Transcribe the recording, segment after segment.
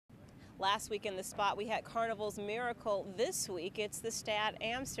Last week in the spot we had Carnival's Miracle. This week it's the Stad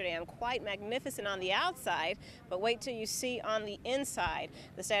Amsterdam. Quite magnificent on the outside, but wait till you see on the inside.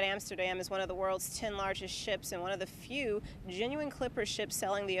 The Stad Amsterdam is one of the world's 10 largest ships and one of the few genuine clipper ships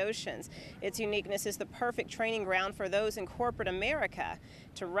sailing the oceans. Its uniqueness is the perfect training ground for those in corporate America.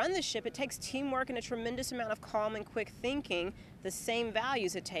 To run the ship, it takes teamwork and a tremendous amount of calm and quick thinking, the same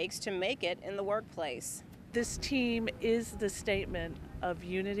values it takes to make it in the workplace. This team is the statement of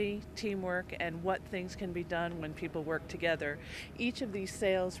unity, teamwork, and what things can be done when people work together. Each of these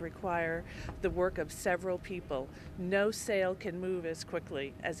sails require the work of several people. No sail can move as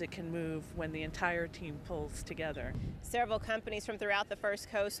quickly as it can move when the entire team pulls together. Several companies from throughout the First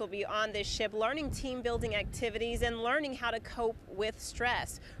Coast will be on this ship learning team building activities and learning how to cope with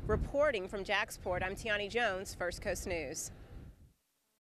stress. Reporting from Jacksport, I'm Tiani Jones, First Coast News.